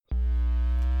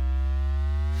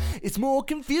It's more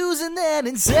confusing than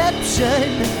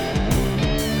Inception,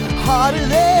 harder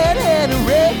than an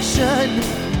erection.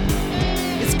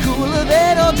 It's cooler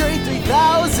than Andre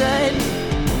 3000.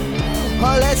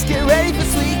 Oh, let's get ready for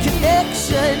Sweet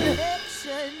Connection.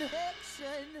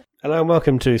 Hello and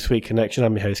welcome to Sweet Connection.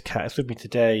 I'm your host, Kat. It's with me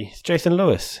today, it's Jason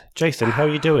Lewis. Jason, how are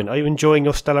you doing? Are you enjoying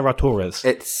your Stella Artois?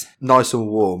 It's nice and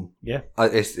warm. Yeah?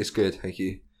 It's good, thank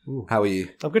you. Ooh. How are you?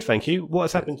 I'm good, thank you. What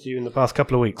has happened to you in the past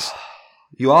couple of weeks?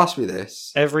 You asked me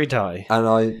this. Every day. And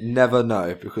I never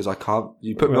know because I can't.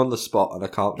 You put me on the spot and I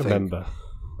can't Remember.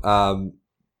 think.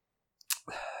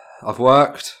 I've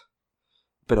worked,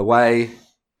 been away.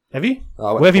 Have you?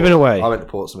 Where have you been away? I went to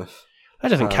Portsmouth. That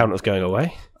doesn't count as going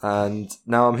away. And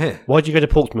now I'm here. Why did you go to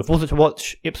Portsmouth? Was it to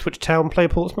watch Ipswich Town play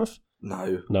Portsmouth?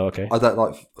 No. No, okay. I don't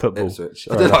like football. Ipswich.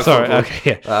 Right, I don't like sorry, football.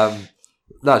 okay, yeah.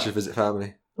 No, I should visit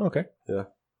family. Okay. Yeah.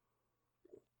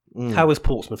 How is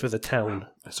Portsmouth as a town?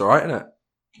 It's alright, isn't it?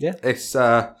 Yeah. It's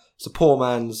a poor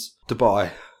man's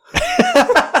Dubai.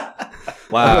 I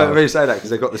Wow. don't really say that because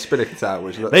they've got the Spinnaker Tower,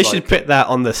 which looks They like should put that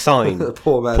on the sign. the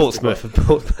poor man's Portsmouth.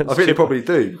 Dubai. I think they probably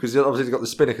do because obviously they've got the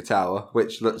Spinnaker Tower,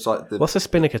 which looks like the What's the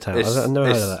Spinnaker Tower? I've never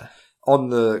heard of that. on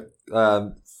the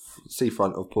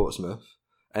seafront of Portsmouth,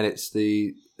 and it's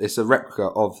a replica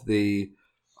of the.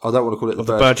 I don't want to call it Of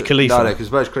the Burj Khalifa. No, because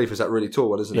Burj Khalifa is that really tall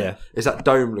one, isn't Yeah. it? It's that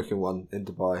dome-looking one in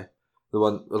Dubai, the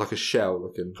one with like a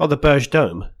shell-looking. Oh, the Burj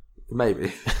Dome.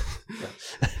 Maybe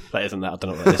That isn't that. I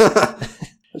don't know what that is.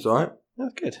 that's all right.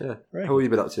 That's good. Yeah. Very How have you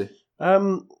been up to?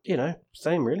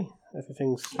 Same really.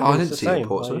 Everything's I didn't the see you in same.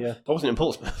 Portsmouth. I wasn't in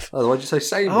Portsmouth. Oh, why'd you say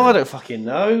same? Oh, I don't fucking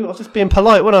know. I was just being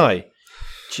polite, wasn't I?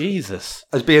 Jesus.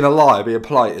 As being a lie, being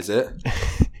polite, is it?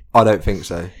 I don't think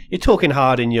so. You're talking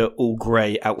hard in your all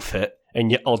grey outfit and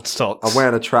your odd socks. I'm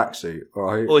wearing a tracksuit, all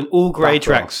right? Or an all grey Back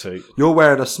off. tracksuit. You're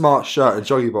wearing a smart shirt and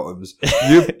joggy bottoms.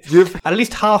 You've At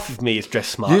least half of me is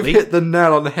dressed You've smartly. hit the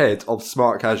nail on the head of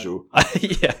smart casual.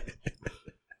 Yeah.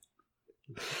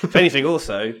 If anything,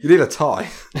 also, You need a tie.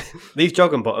 these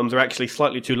jogging bottoms are actually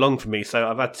slightly too long for me, so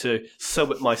I've had to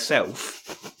sew it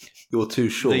myself. You're too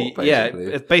short, basically.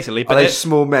 Yeah, basically. Are But they they're-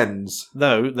 small men's?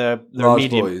 No, they're Large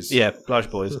medium. boys. Yeah, large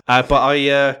boys. But I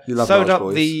You love sewed large up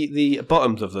boys. the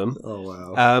bottoms of them. Oh,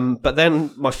 wow. But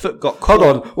then my foot got Hold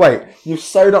caught. on, wait. You've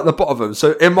sewn up the bottom of them.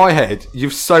 So in my head,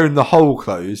 you've sewn the hole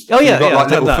closed. Oh yeah, You've got yeah, like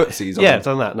I've done little that. footsies on Yeah, them. I've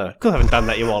done that. No, of course I haven't done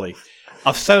that, you Wally.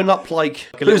 I've sewn up like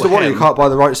a Who's little the one hem. who can't buy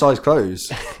the right size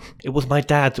clothes? It was my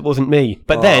dad. It wasn't me.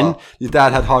 But then, Your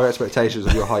dad had higher expectations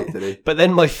of your height, did he? but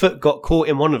then my foot got caught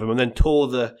in one of them and then tore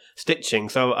the stitching.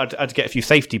 So I had to get a few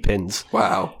safety pins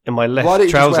Wow. in my left Why don't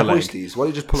you just trouser wear leg. hoisties? Why don't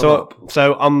you just pull them up?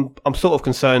 So I'm sort of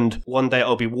concerned one day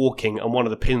I'll be walking and one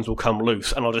of the pins will come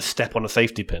loose and I'll just step on a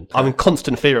safety pin. I'm in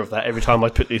constant fear of that every time I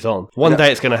put these on. One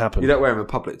day it's going to happen. You don't wear them in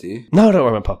public, do you? No, I don't wear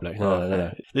them in public.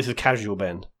 No. This is casual,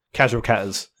 Ben. Casual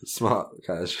catters. Smart,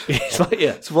 Cash. It's like,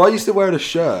 yeah. So why are you still wearing a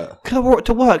shirt? Because I wore it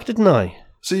to work, didn't I?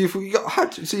 So you got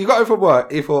home from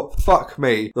work. You thought, "Fuck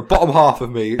me." The bottom half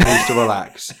of me needs to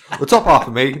relax. The top half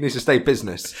of me needs to stay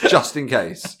business, just in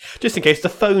case. Just in case the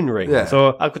phone rings. Yeah.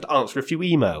 So I could answer a few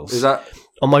emails. Is that?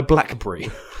 On my BlackBerry.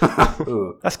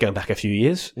 Ugh. That's going back a few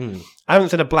years. I haven't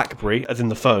seen a BlackBerry, as in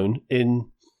the phone, in,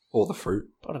 Or the fruit.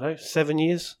 I don't know, 7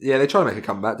 years? Yeah, they tried to make a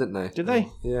comeback, didn't they? Did they?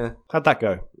 Yeah. How'd that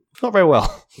go? Not very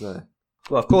well. No.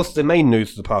 Well, of course, the main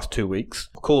news of the past 2 weeks.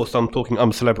 Of course, I'm talking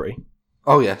I'm a Celebrity.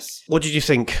 Oh yes. What did you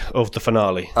think of the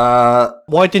finale? At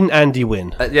Why didn't Andy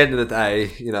win? the end of the day,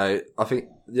 I think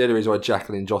the only reason why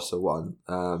Jacqueline Josser won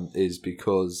is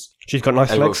because She's got nice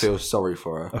everyone legs. feels sorry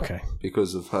for her Okay.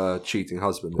 because of her cheating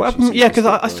husband. What that she happened? seems Yeah, to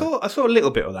because stick with. I saw a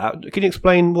little bit of that. Can you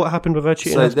explain what happened with her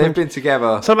cheating So husband? they've been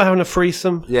together. Something about having a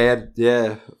threesome? Yeah.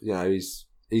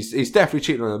 He's definitely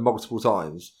cheated on her multiple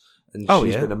times, and Oh,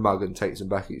 she's yeah. been a mug and takes him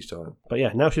back each time. But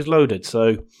yeah, now she's loaded.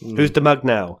 So who's the mug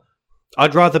now?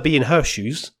 I'd rather be in her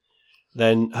shoes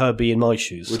than her be in my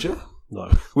shoes. Would you? No.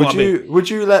 Would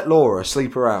you let Laura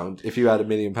sleep around if you had £1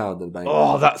 million in the bank?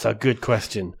 Oh, that's a good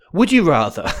question. Would you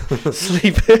rather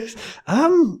sleep?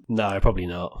 No, probably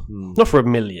not. Not for $1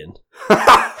 million.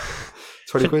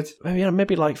 20 quid?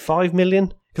 Maybe like 5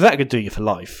 million. Because that could do you for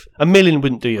life. $1 million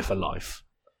wouldn't do you for life.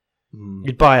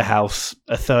 You'd buy a house,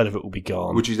 a third of it will be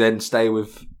gone. Would you then stay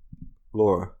with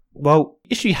Laura? Well,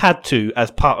 if she had to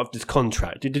as part of this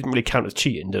contract, it didn't really count as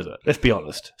cheating, does it? Let's be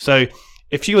honest. So,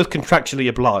 if she was contractually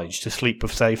obliged to sleep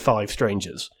with, say, 5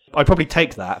 strangers, I'd probably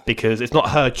take that because it's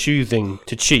not her choosing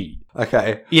to cheat.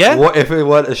 Okay. Yeah? What if it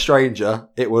weren't a stranger?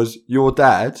 It was your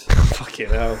dad, Fucking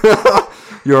hell.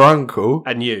 your uncle,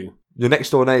 And you. your next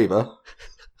door neighbour,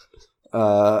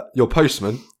 your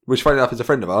postman, which funny enough is a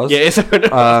friend of ours. Yeah, it's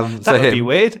that so would him. be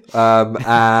weird.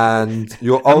 And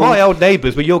your And old... my old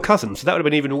neighbours were your cousins, so that would have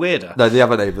been even weirder. No, the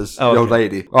other neighbours. Oh, the old okay.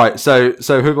 lady. All right, so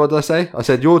what did I say? I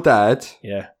said your dad,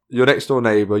 Yeah, your next door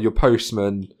neighbour, your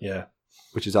postman, yeah.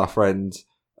 which is our friend,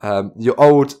 your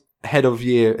old head of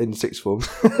year in sixth form,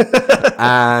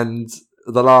 and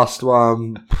the last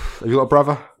one. Have you got a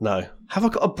brother? No. Have I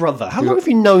got a brother? How long have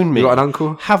you known me? You got an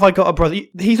uncle? Have I got a brother?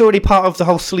 He's already part of the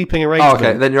whole sleeping Oh, arrangement.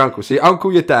 okay, then your uncle. So your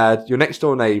uncle, your dad, your next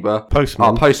door neighbour, Postman.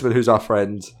 our postman, who's our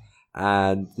friend,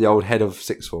 and the old head of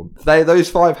sixth form. Those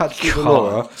five had to sleep with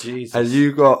Laura, Jesus. and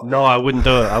you got. No, I wouldn't do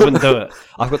it. I wouldn't do it.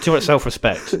 I've got too much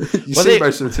self-respect. You see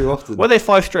most of them too often. Were they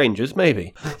 5 strangers?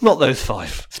 Maybe. Not those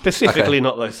 5. Specifically, Okay.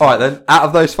 not those 5. All right, then. Out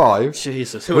of those 5,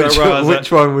 Jesus. Who would which, I rather- which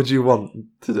one would you want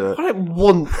to do it? I don't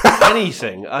want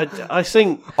anything. I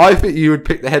think... I think you would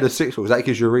pick the head of sixth form because that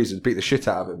gives you a reason to beat the shit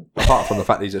out of him. Apart from the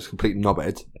fact that he's just a complete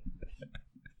knobhead.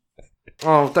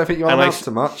 Oh, don't think you And amount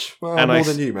to much. Well, and more I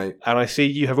than s- you, mate. And I see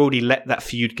you have already let that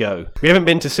feud go. We haven't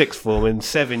been to sixth form in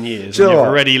 7 years. Do you And know you've what?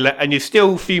 already and you're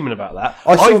still fuming about that.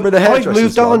 I saw him in the I've hairdressers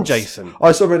moved on, once. Jason.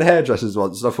 I saw him in the hairdressers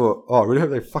once, and I thought, oh, I really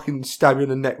hope they fucking stab you in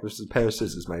the neck with a pair of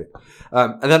scissors, mate.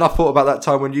 And then I thought about that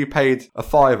time when you paid a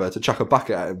 £5 to chuck a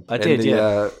bucket at him. I did, in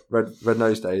the Red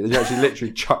Nose Day. And you actually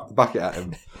literally chucked the bucket at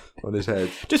him on his head.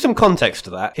 Just some context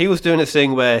to that. He was doing a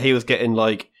thing where he was getting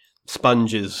like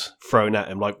sponges thrown at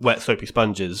him, like wet soapy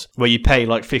sponges, where you pay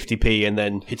like 50p and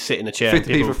then he'd sit in a chair.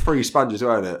 50p for 3 sponges,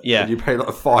 weren't it? Yeah. And you pay like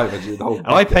a £5 and you the whole And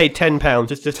I bucket. paid £10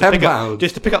 just to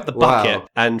 £10? pick up the Wow. bucket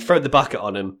and throw the bucket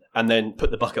on him and then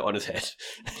put the bucket on his head.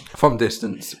 From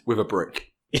distance with a brick.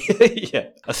 Yeah,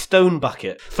 a stone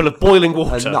bucket full of boiling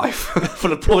water. A knife.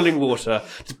 Full of boiling water.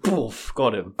 Just poof,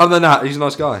 got him. Other than that, he's a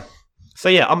nice guy. So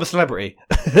yeah, I'm a celebrity.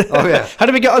 Oh, yeah. How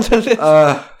did we get onto this?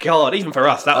 Uh, God, even for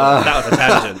us, that was a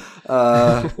tangent.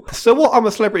 So what I'm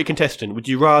a celebrity contestant would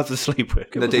you rather sleep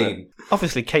with? Nadine.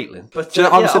 Obviously Caitlin. But Do you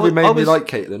know, yeah, somebody made I me was- like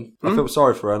Caitlin. I felt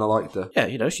sorry for her and I liked her. Yeah,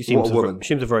 you know, she What seems a woman. she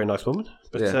seems a very nice woman.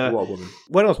 But Yeah, what a woman.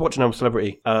 when I was watching I'm a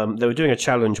Celebrity, they were doing a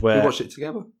challenge where We watched it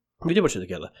together. we did watch it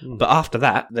together. But after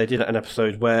that, they did an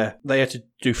episode where they had to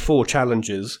do 4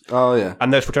 challenges. Oh, yeah.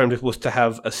 And those 4 challenges was to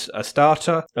have a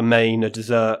starter, a main, a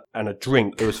dessert, and a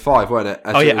drink. It was 5, wasn't it?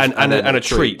 Oh yeah, and then a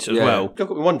treat as Yeah. well. I've got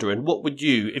me wondering, what would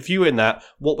you, if you were in that,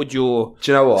 what would your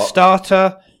Do you know what?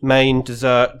 starter, main,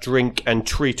 dessert, drink, and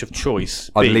treat of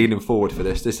choice be? I'm leaning forward for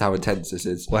this. This is how intense this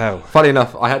is. Wow. Funny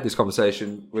enough, I had this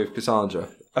conversation with Cassandra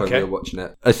when Okay. we were watching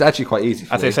it. It's actually quite easy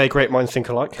for As me. they say, great minds think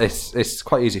alike. It's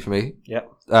quite easy for me. Yep.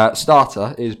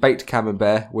 Starter is baked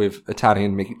camembert with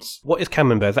Italian meats. What is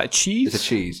camembert? Is that a cheese? It's a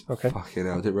cheese. Okay. Fucking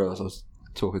hell, I didn't realise I was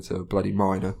talking to a bloody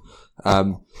minor.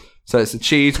 So it's a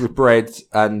cheese with bread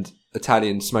and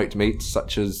Italian smoked meats,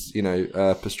 such as,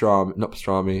 pastrami, not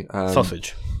pastrami.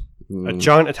 Sausage. A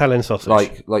giant Italian sausage.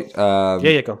 Like go on.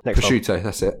 Next one. prosciutto,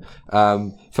 that's it.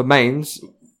 For mains,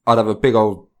 I'd have a big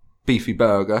old beefy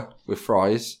burger with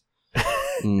fries.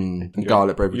 And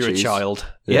garlic bread with You're cheese. a child.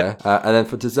 Yeah. Yep. And then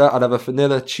for dessert, I'd have a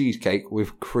vanilla cheesecake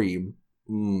with cream.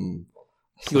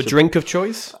 Your drink of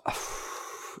choice?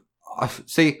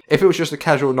 See, if it was just a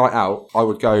casual night out, I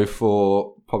would go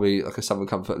for probably like a Southern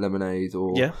Comfort lemonade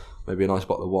or Yeah. maybe a nice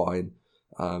bottle of wine.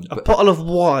 A But bottle of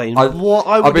wine. I've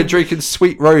been would- drinking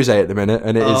sweet rosé at the minute,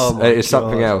 and Oh my it is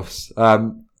something God. else.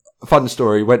 Fun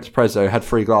story: went to Prezzo, had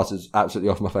 3 glasses, absolutely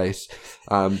off my face.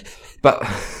 But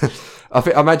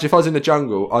imagine if I was in the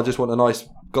jungle, I just want a nice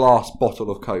glass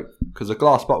bottle of Coke because a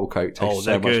glass bottle of Coke tastes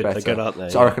they're so much good. better. They're good, aren't they?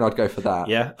 So I reckon I'd go for that.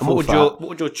 Yeah. And Full what fat.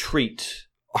 would your treat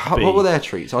be? What were their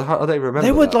treats? I don't remember.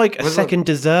 They would that. like a Was it- second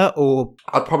dessert or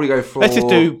I'd probably go for. let's just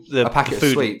do a packet the food.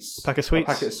 of sweets. Packet of sweets?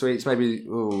 A packet of sweets.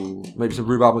 Maybe some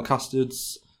rhubarb and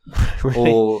custards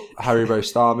Really? or Haribo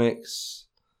Star Mix.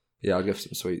 Yeah, I'll go for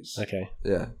some sweets. Okay.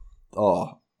 Yeah.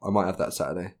 Oh, I might have that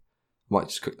Saturday. Might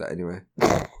just cook that anyway.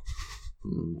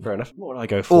 Fair enough. What would I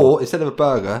go for? Or instead of a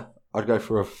burger, I'd go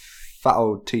for a fat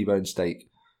old T-bone steak.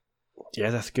 Yeah,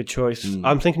 that's a good choice.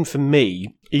 I'm thinking for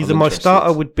me, either I'm my interested.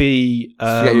 starter would be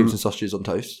Spaghetti and sausages on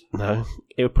toast. no,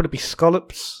 it would probably be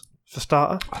scallops for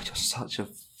starter, Oh, you're such a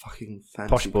fucking fancy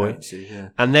Posh boy. fancy, yeah.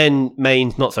 and then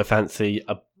main not so fancy,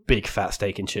 a big fat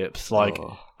steak and chips, like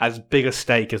Oh. as big a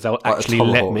steak as they'll Like a actually let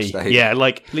tomahawk me. steak. Yeah,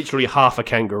 like literally half a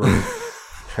kangaroo.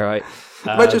 Right.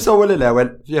 Imagine someone in there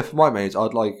went, yeah, for my mates,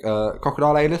 I'd like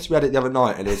crocodile anus. We had it the other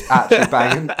night and it's actually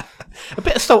banging. A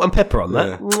bit of salt and pepper on that.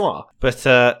 Yeah. Mwah.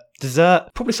 But dessert,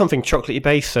 probably something chocolatey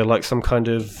based, so like some kind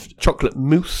of chocolate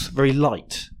mousse, very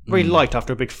light. Very light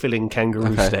after a big filling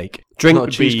kangaroo Okay. steak. Drink Not a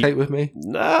would be... cheesecake with me?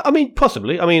 I mean,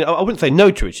 possibly. I mean, I wouldn't say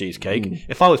no to a cheesecake.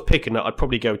 If I was picking it, I'd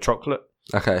probably go chocolate.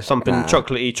 Okay. Something Nah.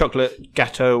 chocolatey, chocolate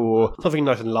gatto, or something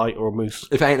nice and light, or a mousse.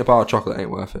 If it ain't a bar of chocolate, it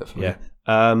ain't worth it for me.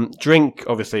 Yeah. Drink,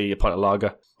 obviously, a pint of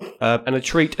lager. And a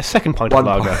treat, a second pint One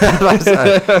of lager. That's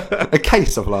a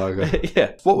case of lager.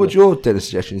 Yeah. What would your dinner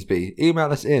suggestions be?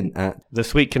 Email us in at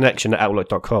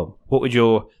thesweetconnection@outlook.com. What would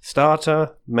your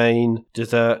starter, main,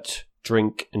 dessert,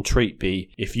 drink, and treat be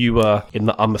if you were in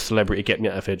the I'm a Celebrity, Get Me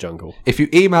Out of Here jungle? if you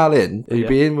email in, you'll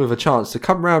be in with a chance to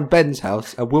come round Ben's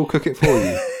house and we'll cook it for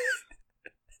you.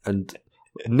 And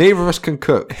neither of us can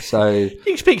cook, so You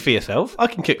can speak for yourself. I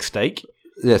can cook steak.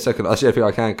 yes, that's the only thing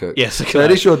I can cook. Yes, So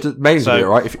at least your main So- so,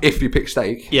 right? If you pick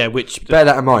steak, Yeah, which... bear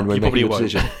that in mind when You making your probably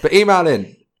decision. But email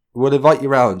in. We'll invite you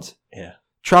round. Yeah,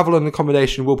 Travel and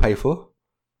accommodation we'll pay for.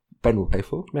 Ben will pay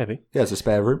for. maybe. He has a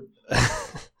spare room.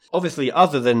 Obviously,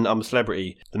 other than I'm a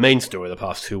Celebrity, the main story of the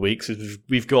past 2 weeks is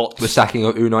we've got... The sacking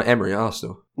of Unai Emery at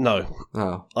Arsenal. No,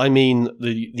 Oh, I mean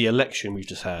the election we've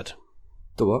just had.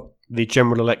 the what? The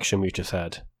general election we've just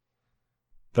had.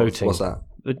 Voting. What's that?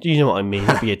 You know what I mean.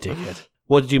 Be a dickhead.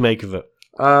 What did you make of it?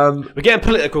 We're We're getting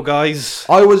political, guys.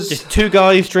 I was. Just two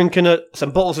guys drinking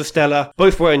some bottles of Stella,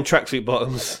 both wearing tracksuit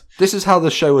bottoms. This is how the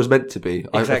show was meant to be. If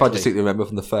I Exactly. distinctly remember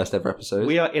from the first ever episode.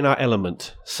 We are in our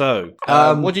element. So,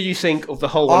 Um, what did you think of the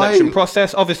whole election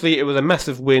process? Obviously, it was a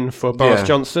massive win for Boris Yeah.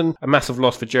 Johnson, a massive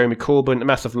loss for Jeremy Corbyn, a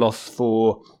massive loss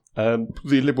for the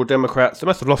Liberal Democrats, a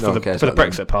massive loss No for one the cares Brexit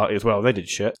about them. Party as well. They did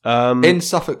shit. In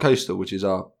Suffolk Coastal, which is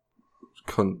our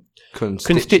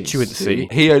Constituency.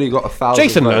 he only got 1,000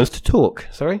 Jason votes. learns to talk.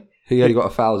 Sorry, He only got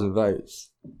 1,000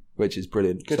 votes, which is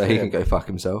brilliant. Good so for he him. can go fuck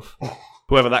himself.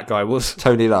 whoever that guy was.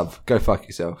 Tony Love, go fuck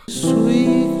yourself.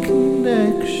 Sweet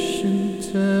connection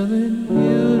telling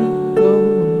you to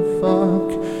go and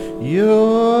fuck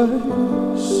yourself.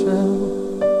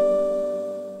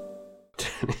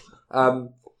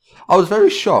 I was very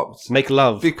shocked Make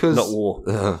love, because not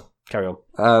war. Carry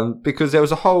on. because there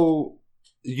was a whole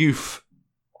youth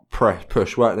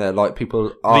push, weren't there? Like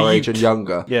people our age youth. and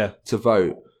younger Yeah. to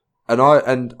vote, and all I of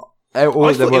them thought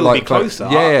were it would like be closer.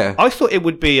 Yeah, I thought it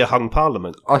would be a hung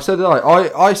parliament. I said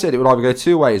I said it would either go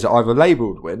two ways. Either Labour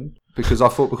would win because I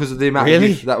thought because of the amount Really? of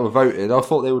youth that were voted, I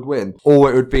thought they would win, or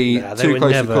it would be Nah, they too were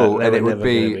close never- to call, they and were it would never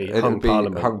be gonna be hung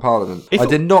parliament. hung parliament. If I it-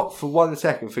 did not for 1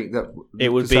 second think that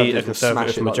It would be a Conservatives would smash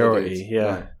Conservative it like they majority. did. Yeah.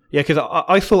 No. Yeah, because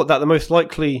I thought that the most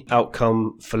likely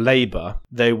outcome for Labour,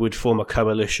 they would form a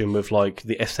coalition with like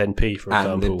the SNP, for and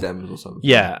example. Lib Dems or something.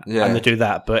 Yeah, Yeah. and they do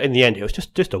that. But in the end, it was just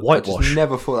a I just whitewash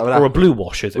never thought that would or a happen. blue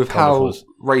wash, as it With kind of how was.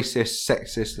 racist,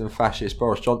 sexist, and fascist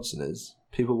Boris Johnson is,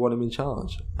 people want him in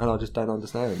charge, and I just don't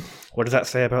understand. What does that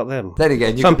say about them? Then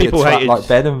again, you Some could people be a twat hated- like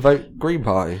Ben and vote Green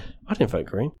Party. I didn't vote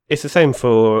Green. It's the same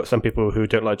for some people who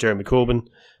don't like Jeremy Corbyn.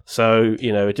 So,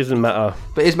 it doesn't matter.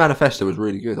 But his manifesto was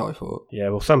really good, I thought. Yeah,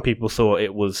 well, some people thought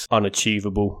it was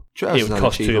unachievable. Do you know It would it's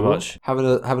cost too unachievable? much.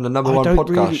 Having a number I one don't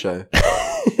podcast really- show.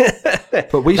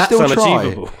 But we That's still try.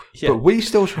 unachievable. Yeah. But we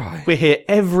still try. We're here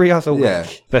every other week. Yeah.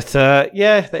 But,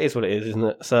 yeah, that is what it is, isn't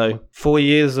it? So, 4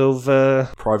 years of...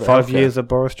 Private 5 healthcare. years of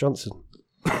Boris Johnson.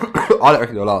 I don't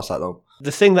reckon it'll last that long.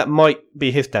 The thing that might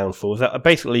be his downfall is that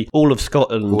basically all of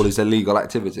Scotland... All his illegal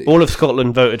activity. All of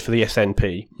Scotland voted for the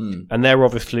SNP, Hmm. and they're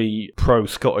obviously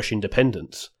pro-Scottish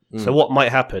independence. So what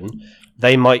might happen,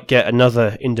 they might get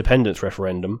another independence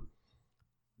referendum.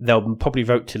 They'll probably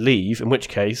vote to leave, in which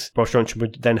case Boris Johnson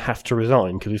would then have to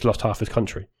resign because he's lost half his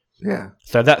country. Yeah.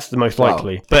 So that's the most Wow.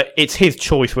 likely. But it's his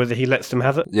choice whether he lets them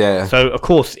have it. Yeah. So, of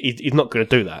course, he's not going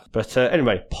to do that. But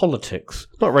anyway, politics.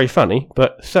 Not very funny,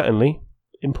 but certainly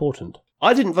important.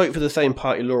 I didn't vote for the same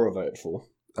party Laura voted for.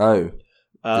 Oh.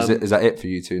 Um, Is that it for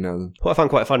you two now then? What I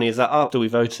found quite funny is that after we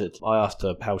voted, I asked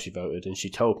her how she voted, and she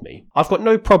told me. I've got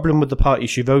no problem with the party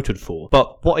she voted for,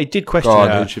 but what I did question Go on,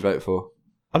 her... who'd she vote for?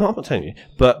 I'm not telling you,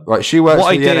 but Right, she works What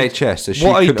for I the did- NHS, so she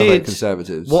what I couldn't have did- voted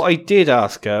Conservatives. what I did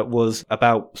ask her was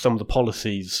about some of the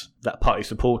policies that party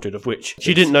supported, of which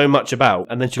she didn't know much about,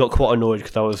 and then she got quite annoyed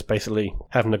because I was basically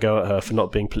having a go at her for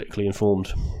not being politically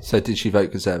informed. So did she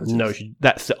vote Conservatives? No,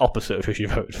 that's the opposite of who she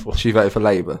voted for. She voted for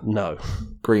Labour. No.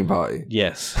 Green Party.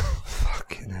 Yes.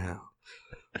 Fucking hell.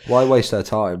 Why waste her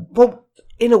time? Well,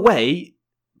 in a way,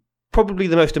 probably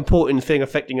the most important thing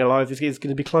affecting our lives is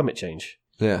going to be climate change.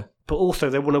 Yeah. But also,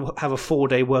 they want to have a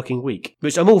 4-day working week,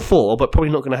 which I'm all for, but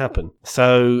probably not going to happen.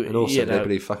 So, And also, they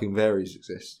believe fucking varies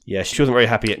exist. yeah, she wasn't very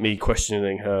happy at me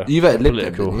questioning her. You voted Lib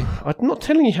Dem, political. didn't you? I'm not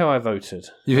telling you how I voted.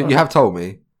 You have told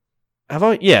me. Have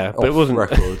I? Yeah, but it Off wasn't.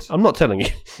 record. I'm not telling you.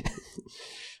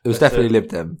 It was definitely Lib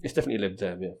Dem. It's definitely Lib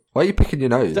Dem. Yeah, Why are you picking your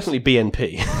nose? it's definitely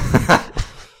BNP.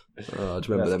 Oh, I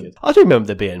do remember That's them. good. I do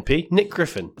remember the BNP. Nick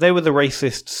Griffin. They were the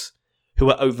racists who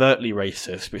were overtly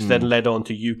racist, which then led on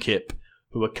to UKIP,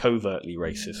 who are covertly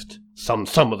racist. Some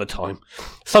of the time.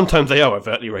 Sometimes they are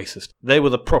overtly racist. They were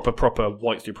the proper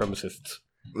white supremacists.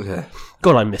 Yeah.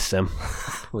 God, I miss them.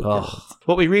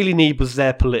 What we really need was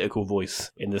their political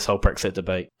voice in this whole Brexit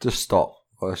debate. Just stop.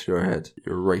 That's your head.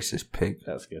 You're a racist pig.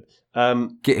 That's good.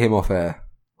 Get him off air.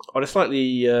 On a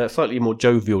slightly more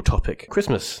jovial topic,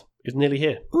 Christmas is nearly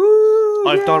here. Ooh,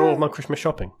 I've done all of my Christmas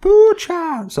shopping. Boo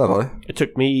chance. Have I? It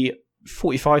took me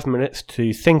 45 minutes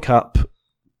to think up,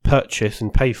 purchase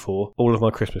and pay for all of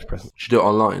my Christmas presents. Should you do it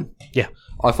online? Yeah.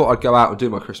 I thought I'd go out and do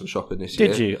my Christmas shopping this year.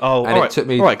 Did you? Oh, and all it took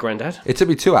me. All right, Grandad. It took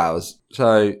me 2 hours.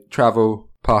 So travel,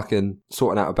 parking,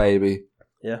 sorting out a baby.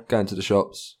 Yeah. Going to the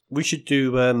shops. We should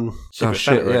do Secret Oh shit!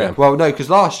 Santa Yeah. again. Well, no, because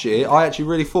last year I actually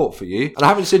really fought for you, and I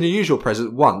haven't seen your usual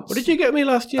present once. What did you get me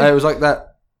last year? It was like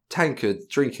that tankard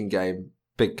drinking game,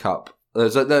 big cup. It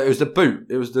was the boot.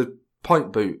 It was the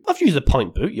pint boot. I've used a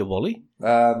pint boot, you Wally.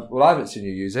 Well, I haven't seen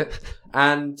you use it,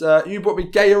 and you bought me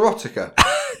gay erotica,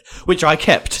 which I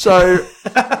kept. So.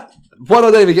 One,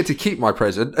 I don't even get to keep my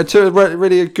present, and two,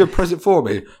 really a good present for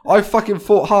me. I fucking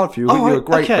fought hard for you. You a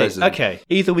great present. Okay.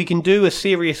 Either we can do a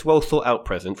serious, well thought out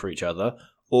present for each other,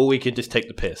 or we can just take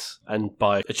the piss and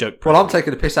buy a joke present. Well, I'm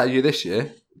taking the piss out of you this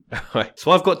year. Right.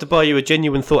 So I've got to buy you a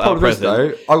genuine thought out present.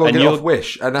 Though, I'm going to get it off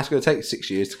Wish, and that's going to take 6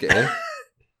 years to get here.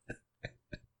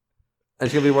 And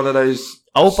it's going to be one of those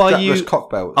strapless cock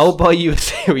belts. I'll buy you a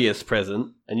serious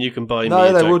present, and you can buy me a joke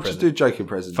present. No, we'll just do joking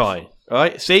presents. Fine. All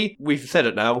right, see? We've said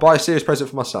it now. Buy a serious present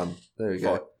for my son. There we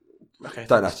go. Okay,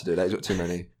 don't have to do that. He's got too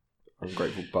many.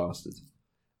 Ungrateful bastard.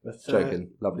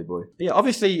 Joking. Lovely boy. Yeah,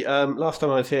 obviously, last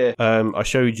time I was here, I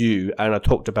showed you and I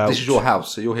talked about... This is your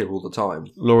house, so you're here all the time.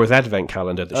 Laura's advent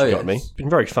calendar that she got me. It's been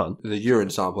very fun. The urine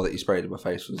sample that you sprayed in my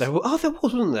face was... There was,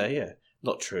 wasn't there? Yeah.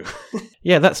 Not true.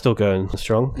 Yeah, that's still going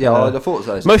strong. Yeah, I thought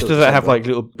so. Most of it have like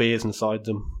little beers inside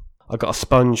them. I got a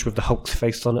sponge with the Hulk's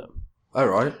face on it. Oh,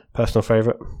 right. Personal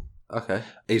favourite. Okay.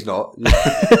 He's not.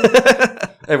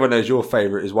 Everyone knows your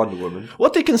favourite is Wonder Woman.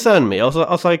 What did concern me, I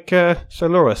was like, so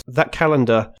Laura, that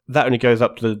calendar, that only goes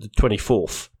up to the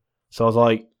 24th. So I was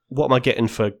like, what am I getting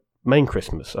for main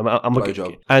Christmas? And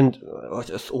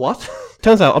what?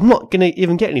 Turns out I'm not going to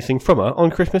even get anything from her on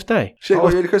Christmas Day. She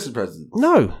got you a Christmas present?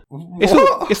 No.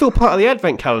 It's all part of the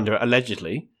advent calendar,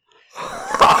 allegedly.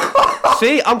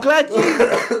 See, I'm glad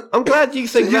you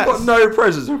think that. You've got no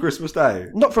presents for Christmas Day?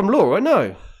 Not from Laura,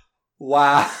 no.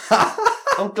 Wow.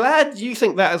 I'm glad you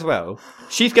think that as well.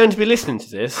 She's going to be listening to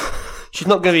this. She's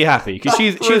not going to be happy because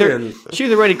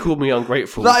she's already called me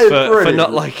ungrateful for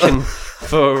not liking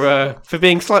for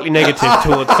being slightly negative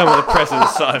towards some of the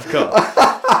presents that I've got.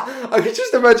 I can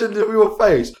just imagine your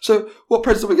face. So, what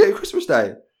presents are we getting Christmas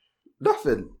Day?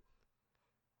 Nothing.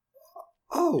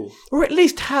 Oh. Or at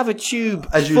least have a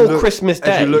tube for Christmas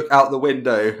Day. As you look out the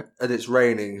window and it's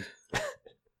raining.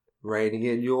 Raining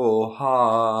in your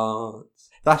heart.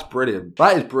 That's brilliant.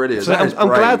 That is brilliant. So I'm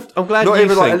glad. Not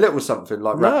even like a little something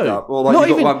like wrapped up, or like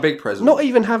you got one big present. Not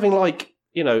even having like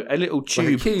a little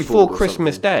tube for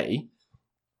Christmas Day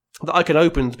that I can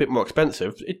open. It's a bit more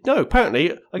expensive.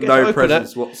 Apparently I get to open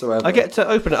presents it whatsoever. I get to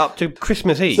open it up to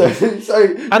Christmas Eve,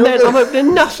 and then I'm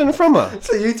opening nothing from her.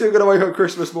 So you two are going to wake up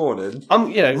Christmas morning.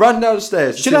 Run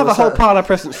downstairs. She'll have a whole pile of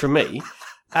presents from me,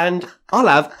 and I'll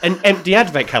have an empty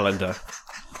advent calendar.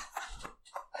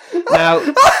 Now,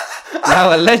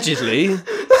 allegedly,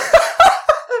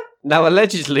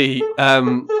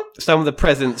 some of the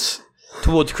presents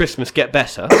towards Christmas get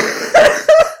better.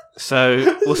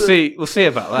 So we'll see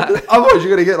about that. Otherwise,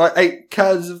 you're going to get like 8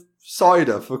 cans of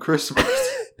cider for Christmas.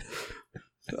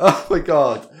 Oh my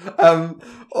god! So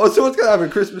what's going to happen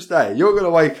Christmas Day? You're going to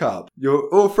wake up.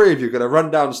 All three of you are going to run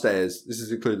downstairs. This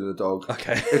is including the dog.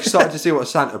 Okay. Excited to see what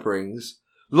Santa brings.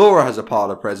 Laura has a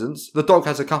pile of presents. The dog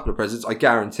has a couple of presents, I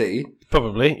guarantee.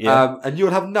 Probably, yeah. And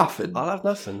you'll have nothing. I'll have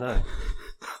nothing, no.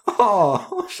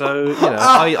 Oh. So,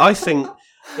 I think,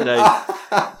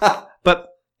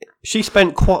 but she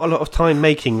spent quite a lot of time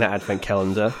making that advent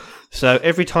calendar. So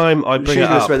every time I bring it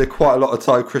up... She's going to spend quite a lot of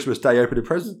time Christmas Day opening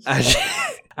presents.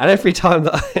 And every time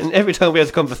we have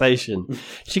a conversation,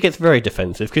 she gets very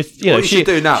defensive because she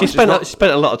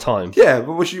spent a lot of time. Yeah,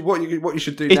 but what you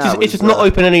should do now is just not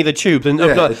open any of the tubes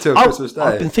until Christmas Day.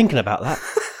 I've been thinking about that,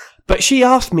 but she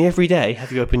asked me every day,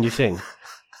 "Have you opened your thing?"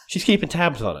 She's keeping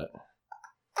tabs on it.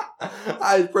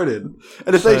 That is brilliant.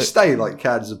 And if they stay like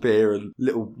cans of beer and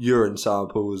little urine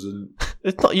samples and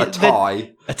a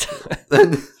tie,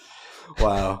 then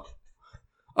wow.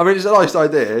 I mean, it's a nice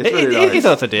idea. It's really nice. It is a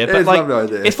nice idea, but it's a lovely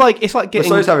idea. It's like getting. It's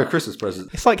nice to have a Christmas present.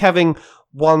 It's like having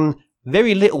one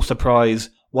very little surprise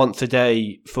once a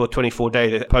day for 24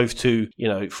 days, as opposed to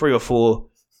 3 or 4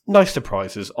 nice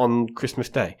surprises on Christmas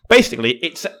Day. Basically,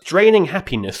 it's draining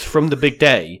happiness from the big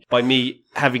day by me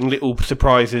having little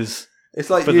surprises. It's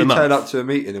like for you the month. turn up to a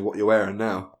meeting in what you're wearing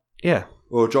now, Yeah.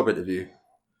 or a job interview.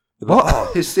 What?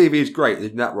 Oh, his CV is great.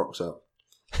 Then that rocks up.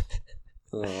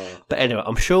 Oh. But anyway,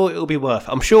 I'm sure it'll be worth it.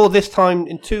 I'm sure this time,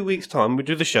 in 2 weeks' time, we'll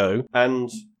do the show, and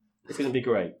it's going to be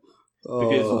great.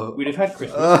 Because we'd have had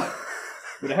Christmas.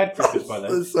 We'd have had Christmas by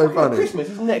then. That's so funny. Christmas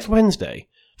is next Wednesday.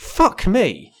 Fuck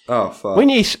me. Oh, fuck. When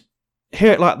you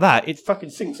hear it like that, it fucking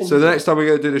sinks in. So the next time we're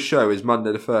going to do the show is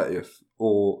Monday the 30th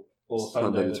or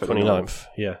Sunday the 29th.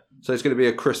 Yeah. So it's going to be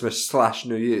a Christmas /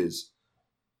 New Year's.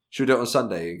 Should we do it on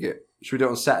Sunday and should we do it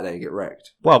on Saturday and get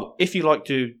wrecked? Well, if you like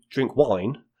to drink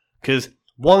wine, because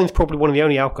wine's probably one of the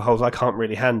only alcohols I can't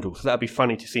really handle, so that'd be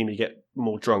funny to see me get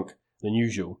more drunk than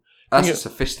usual. That's a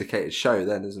sophisticated show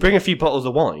then, isn't Bring it? a few bottles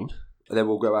of wine. And then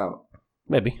we'll go out.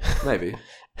 Maybe. Maybe.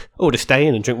 Or to stay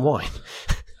in and drink wine.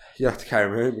 You have to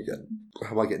carry me home again.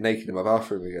 I might get naked in my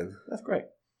bathroom again. That's great.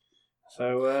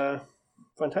 So,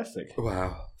 fantastic.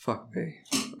 Wow. Fuck me.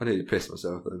 I nearly pissed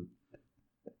myself then.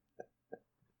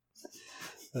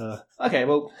 Okay,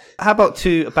 well, how about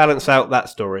to balance out that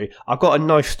story, I've got a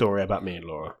nice story about me and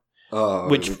Laura. Oh,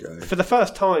 Which, here we go. for the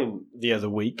first time the other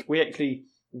week, we actually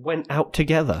went out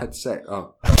together. Had sex.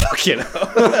 Oh. Fucking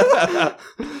hell.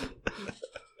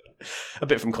 A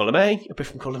bit from column A, a bit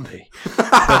from column B.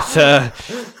 But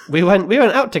we went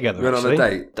out together. We went on a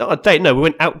actually. date? Not a date, no, we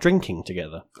went out drinking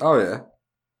together. Oh, yeah.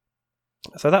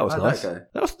 So that was How'd nice. that go?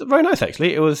 That was very nice,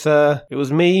 actually. It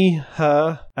was me,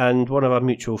 her, and one of our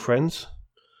mutual friends,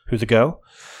 who's a girl.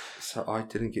 So I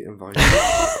didn't get invited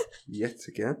yet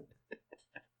again.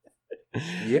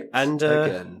 Yet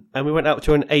again. And we went out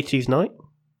to an 80s night.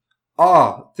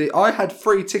 Ah, I had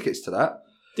free tickets to that.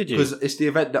 Did you? Because it's the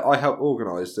event that I helped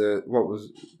organise,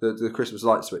 the Christmas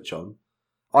light switch on.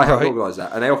 I helped Right. organise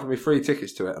that, and they offered me free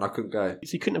tickets to it, and I couldn't go.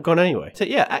 So you couldn't have gone anyway. So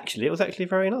yeah, actually, it was actually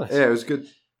very nice. Yeah, it was good.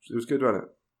 It was good, wasn't it?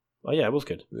 Oh yeah, it was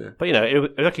good. Yeah. But it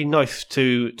was actually nice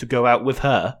to go out with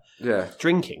her Yeah.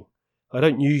 drinking. I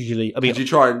don't usually. I mean, Did you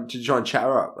try and chat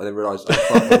her up, and then realise, oh,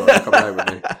 fuck, hold on, you're coming home with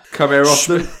me? Come here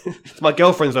often. my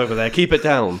girlfriend's over there. Keep it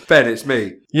down. Ben, it's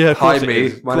me. Yeah, of Hi, course it me.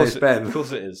 is. My Of course name's Ben. Of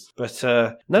course it is. But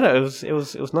no, it was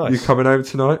nice. You coming home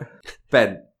tonight?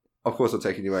 Ben, of course I'm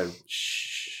taking you home.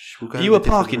 Shh. We'll go you in a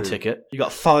different parking room. ticket. You got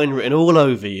a fine written all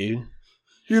over you.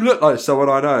 You look like someone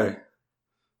I know.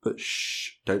 But shh,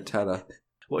 don't tell her.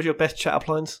 What was your best chat-up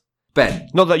lines? Ben,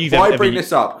 Not that you've why ever. bring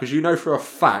this up? Because you know for a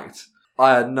fact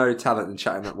I had no talent in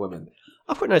chatting up women.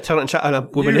 I've got no talent in chatting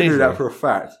up women You knew either. that for a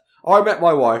fact. I met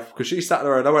my wife because she sat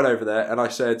there and I went over there and I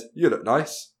said, you look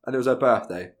nice. And it was her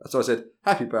birthday. So I said,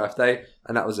 happy birthday.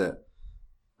 And that was it.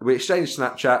 We exchanged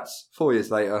Snapchats. 4 years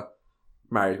later,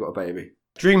 married, got a baby.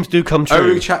 Dreams do come true.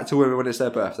 Only chat to women when it's their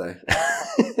birthday.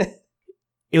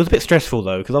 It was a bit stressful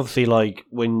though, because obviously, like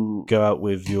when you go out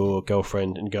with your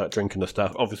girlfriend and go out drinking and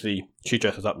stuff, obviously she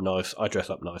dresses up nice, I dress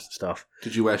up nice and stuff.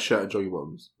 Did you wear shirt and joggy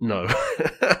bottoms? No,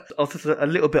 I was just a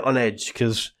little bit on edge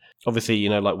because obviously,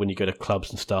 like when you go to clubs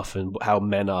and stuff, and how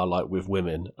men are like with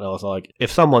women. And I was like,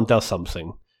 if someone does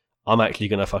something, I'm actually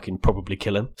gonna fucking probably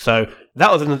kill him. So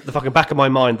that was in the fucking back of my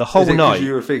mind the whole Is it 'cause night.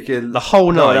 you were thinking, The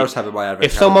whole no one night. else having my advent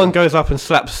If someone goes up and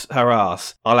slaps her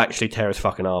ass, I'll actually tear his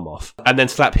fucking arm off. And then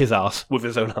slap his ass with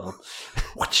his own arm.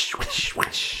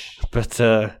 But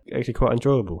actually quite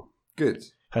enjoyable. Good.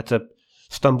 Had to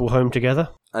stumble home together.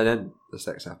 And then the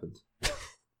sex happened.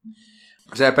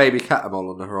 Is there a baby catamol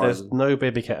on the There's horizon? no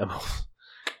baby cat animals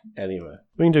anywhere.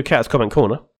 We can do Cat's Comment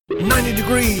Corner. 90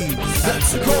 degrees,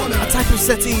 that's a corner. A type of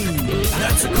settee,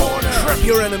 that's a corner. Trap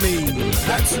your enemy,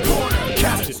 that's a corner.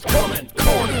 Cat's Comment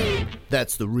Corner.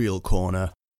 That's the real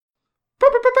corner.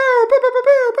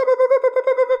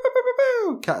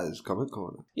 Cat is comment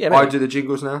corner. Yeah, I maybe. do the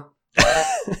jingles now.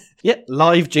 Yeah,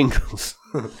 live jingles.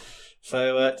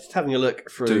 So just having a look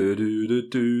through. Do, do, do,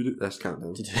 do, do. Let's count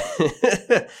them.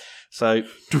 So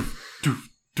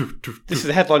this is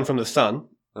a headline from The Sun.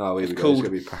 Oh, here we go. called It's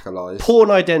going to be a pack of lies. Porn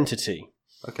identity.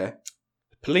 Okay.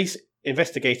 Police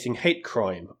investigating hate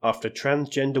crime after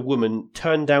transgender woman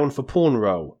turned down for porn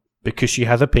role because she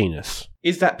has a penis.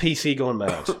 Is that PC gone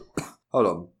mad? Hold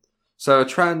on. So a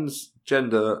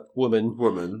transgender Woman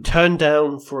woman, turned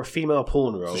down for a female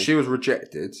porn role so she was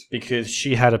rejected. because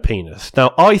she had a penis.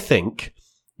 Now, I think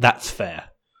that's fair.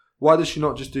 Why does she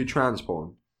not just do trans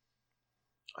porn?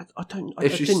 I don't.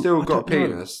 If she's still got a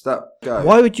penis, that go.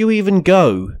 Why would you even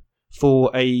go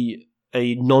for a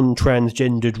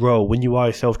non-transgendered role when you are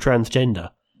yourself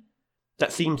transgender?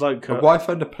 That seems like But why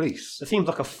phone the police? that seems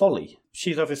like a folly.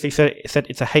 She's obviously said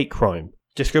it's a hate crime,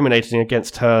 discriminating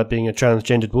against her being a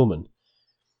transgendered woman.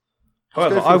 Just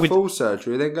However, go for I a would. full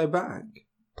surgery, then go back.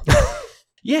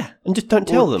 Yeah, and just don't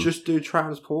tell Or them. just do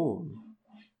trans porn.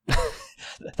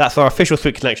 That's our official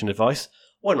Sweet Connection advice.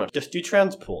 Why not just do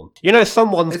trans porn? You know,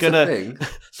 someone's It's a gonna thing.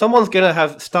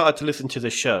 have started to listen to the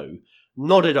show,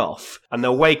 nodded off, and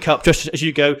they'll wake up just as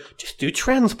you go, just do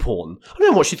trans porn. I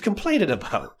don't know what she's complaining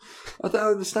about. I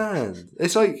don't understand.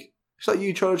 It's like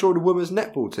you trying to join a women's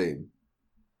netball team.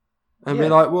 And be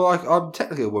Yeah. like, well, I'm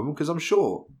technically a woman because I'm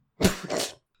short.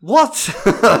 What?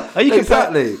 Are you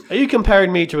Exactly. Are you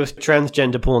comparing me to a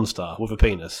transgender porn star with a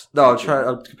penis? No,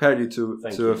 I'm comparing you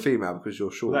Thank to you. a female because you're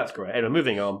short. Well, that's great. Anyway,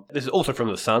 moving on. This is also from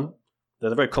The Sun.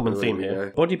 There's a very common There theme we here.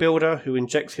 go. Bodybuilder who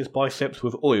injects his biceps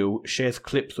with oil shares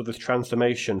clips of his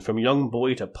transformation from young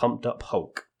boy to pumped up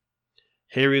Hulk.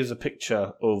 Here is a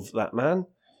picture of that man.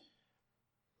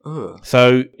 Ugh.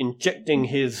 So, injecting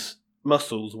his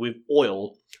muscles with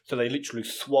oil so they literally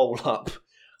swole up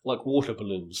like water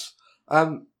balloons.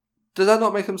 Does that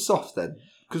not make them soft then?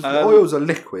 Because Um, oils are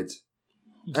liquid.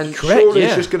 And Correct, surely yeah.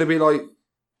 it's just going to be like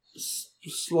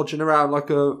slodging around like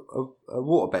a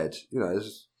waterbed. You know,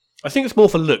 I think it's more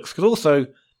for looks, because also,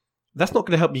 that's not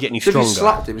going to help you get any so if you stronger.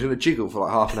 slapped him, he's going to jiggle for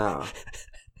like half an hour.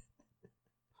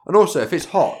 And also, if it's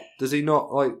hot, does he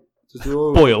not like... Does the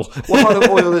oil... Oil. What kind of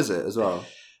oil is it as well?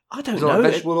 I don't Is it know.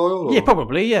 like vegetable oil? Or, Yeah,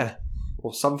 probably, yeah.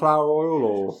 Or sunflower oil?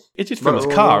 Or It's just from his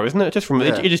motor car, oil? isn't it? Just from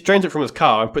Yeah. he just drains it from his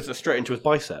car and puts it straight into his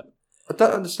bicep. I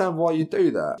don't understand why you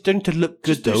do that. Don't need to look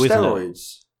good Just do though, isn't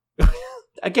it? steroids.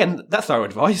 Again, that's our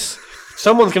advice.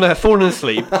 Someone's going to have fallen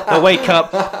asleep, they'll wake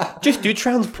up, just do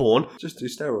trans porn. Just do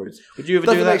steroids. Would you ever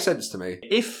Doesn't do that? make sense to me.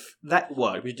 If that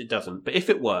worked, which it doesn't, but if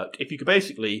it worked, if you could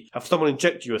basically have someone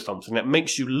inject you with something that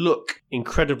makes you look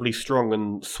incredibly strong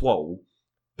and swole,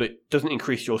 but doesn't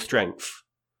increase your strength,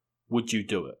 would you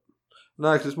do it?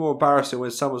 No, because it's more embarrassing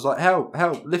when someone's like, help,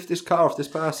 lift this car off this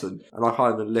person. And I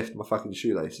can't even lift my fucking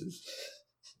shoelaces.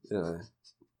 You know.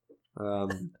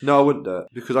 No, I wouldn't do it.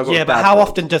 Because I've got Yeah, a but bad how bod.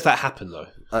 often does that happen though?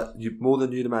 More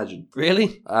than you'd imagine.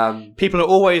 Really? People are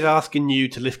always asking you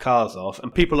to lift cars off,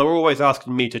 and people are always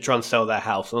asking me to try and sell their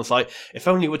house. And it's like, if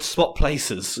only we'd swap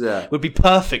places, Yeah. would be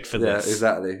perfect for Yeah, this.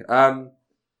 exactly.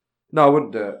 No, I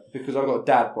wouldn't do it. Because I've got a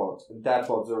dad bod. And dad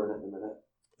bods are in at the minute.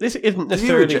 This isn't Do you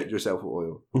necessarily. inject yourself with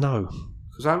oil? No.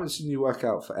 Because I haven't seen you work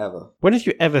out forever. When have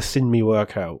you ever seen me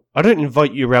work out? I don't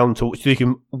invite you around so you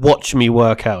can watch me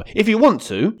work out. If you want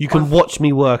to, you can watch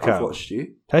me work I've out. watched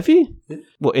you. Have you? Yeah.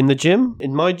 What, in the gym?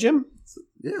 In my gym?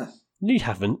 Yeah. You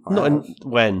haven't. I Not have. in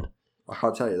when? I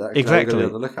can't tell you that. 'cause Exactly. You're going to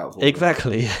be on the lookout for me.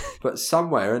 Exactly. But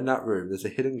somewhere in that room, there's a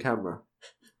hidden camera.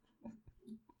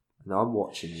 And I'm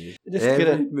watching you. Just Every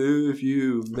gonna- move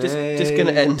you make. Just going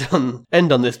to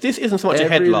end on this. This isn't so much a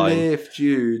Every headline lift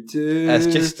you do. as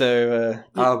just a.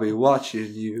 I'll be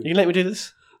watching you. You can let me do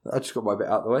this? I just got my bit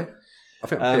out of the way. I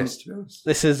think I'm pissed, to be honest.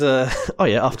 This is oh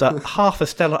yeah, after half a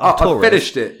Stella Oh, Artois. I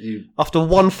finished it, you... After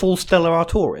one full Stella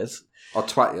Artois. I'll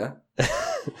twat you.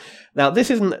 Now,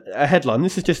 this isn't a headline.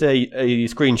 This is just a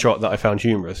screenshot that I found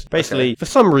humorous. Basically, for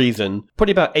some reason,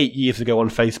 probably about 8 years ago on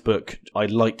Facebook, I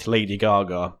liked Lady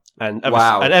Gaga. And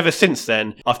ever since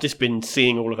then, I've just been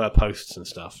seeing all of her posts and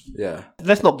stuff. Yeah.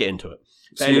 Let's not get into it.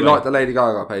 So Anyway. you liked the Lady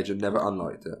Gaga page and never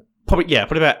unliked it? Probably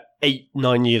about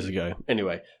 8-9 years ago.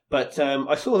 Anyway. But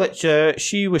I saw that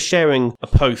she was sharing a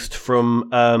post from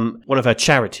one of her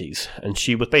charities. And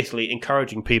she was basically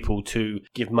encouraging people to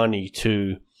give money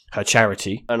to her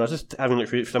charity. And I was just having a look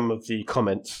through some of the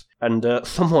comments. And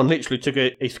someone literally took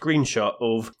a screenshot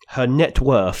of her net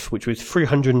worth, which was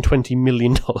 $320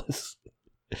 million.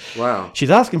 Wow.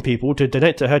 She's asking people to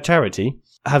donate to her charity,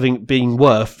 having been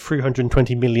worth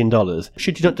 $320 million.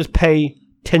 Should you not just pay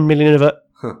 $10 million of it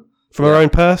from her own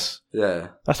purse? Yeah.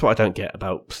 That's what I don't get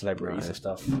about celebrities and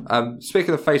stuff.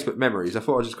 Speaking of Facebook memories, I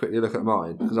thought I'd just quickly look at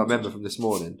mine, because I remember from this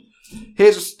morning.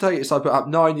 Here's a status I put up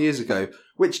 9 years ago,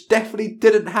 which definitely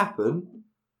didn't happen,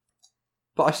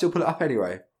 but I still put it up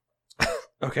anyway.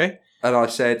 Okay. And I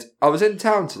said, I was in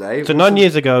town today. So 9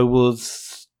 years ago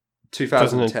was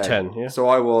 2010. 2010, yeah. So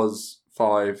I was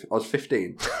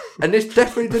 15. And this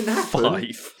definitely didn't happen.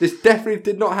 5. This definitely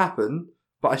did not happen,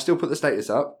 but I still put the status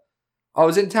up. I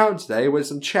was in town today when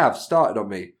some chav started on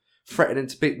me, threatening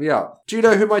to beat me up. Do you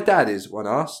know who my dad is? One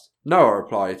asked. No, I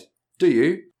replied. Do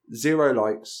you? 0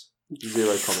 likes,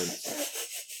 0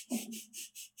 comments.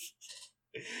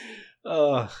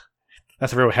 Oh,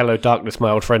 that's a real hello darkness,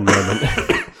 my old friend moment.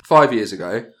 5 years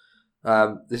ago,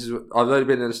 I've only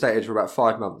been in a stage for about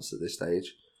 5 months at this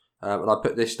stage, and I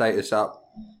put this status up.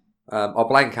 I'll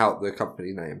blank out the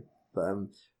company name, but I've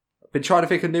been trying to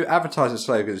think of new advertising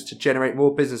slogans to generate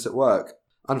more business at work.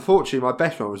 Unfortunately, my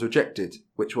best one was rejected,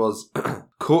 which was,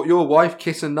 caught your wife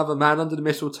kissing another man under the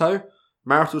mistletoe?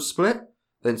 Marital split?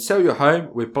 then sell your home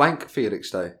with blank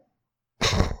Felixstowe.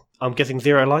 I'm guessing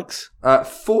 0 likes.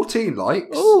 14 likes.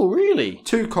 Oh, really?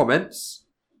 2 comments.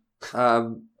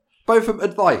 Both of them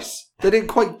advice. They didn't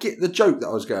quite get the joke that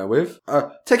I was going with.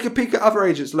 Take a peek at other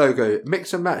agents' logo.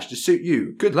 Mix and match to suit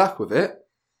you. Good luck with it.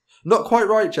 Not quite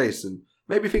right, Jason.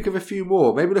 Maybe think of a few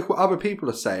more. Maybe look what other people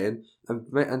are saying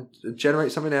and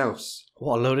generate something else.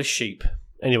 What a load of sheep.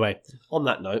 Anyway, on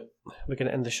that note, we're going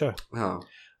to end the show. Oh.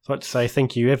 I'd like to say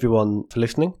thank you, everyone, for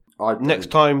listening. Next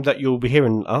Next time that you'll be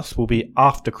hearing us will be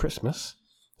after Christmas.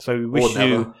 So we wish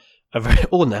you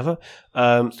or never.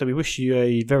 So we wish you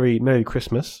a very Merry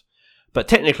Christmas. But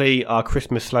technically, our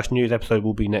Christmas/news episode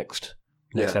will be next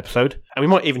episode. And we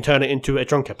might even turn it into a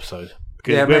drunk episode.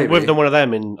 Because we haven't done one of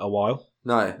them in a while.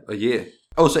 No, a year.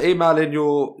 Also, email in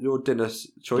your dinner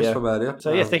choice from earlier.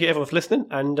 So thank you everyone for listening.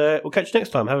 And we'll catch you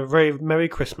next time. Have a very Merry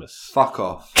Christmas. Fuck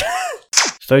off.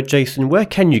 So, Jason, where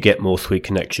can you get more Sweet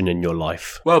Connection in your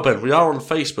life? Well, Ben, we are on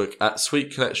Facebook at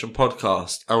Sweet Connection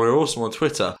Podcast, and we're also on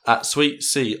Twitter at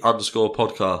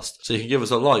SweetC_podcast. So you can give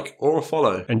us a like or a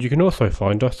follow. And you can also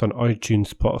find us on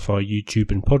iTunes, Spotify, YouTube,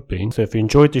 and Podbean. So if you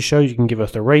enjoyed the show, you can give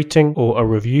us a rating or a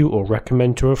review or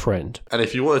recommend to a friend. And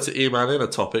if you wanted to email in a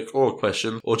topic or a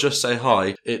question or just say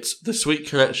hi, it's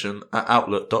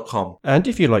thesweetconnection@outlook.com. And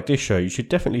if you like this show, you should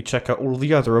definitely check out all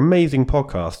the other amazing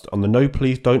podcasts on the No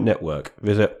Please Don't network.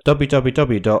 Visit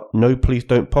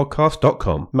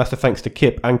www.nopleasedon'tpodcast.com. Massive thanks to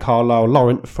Kip and Carlisle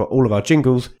Laurent for all of our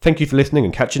jingles. Thank you for listening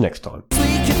and catch you next time.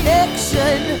 Sweet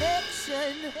Connection.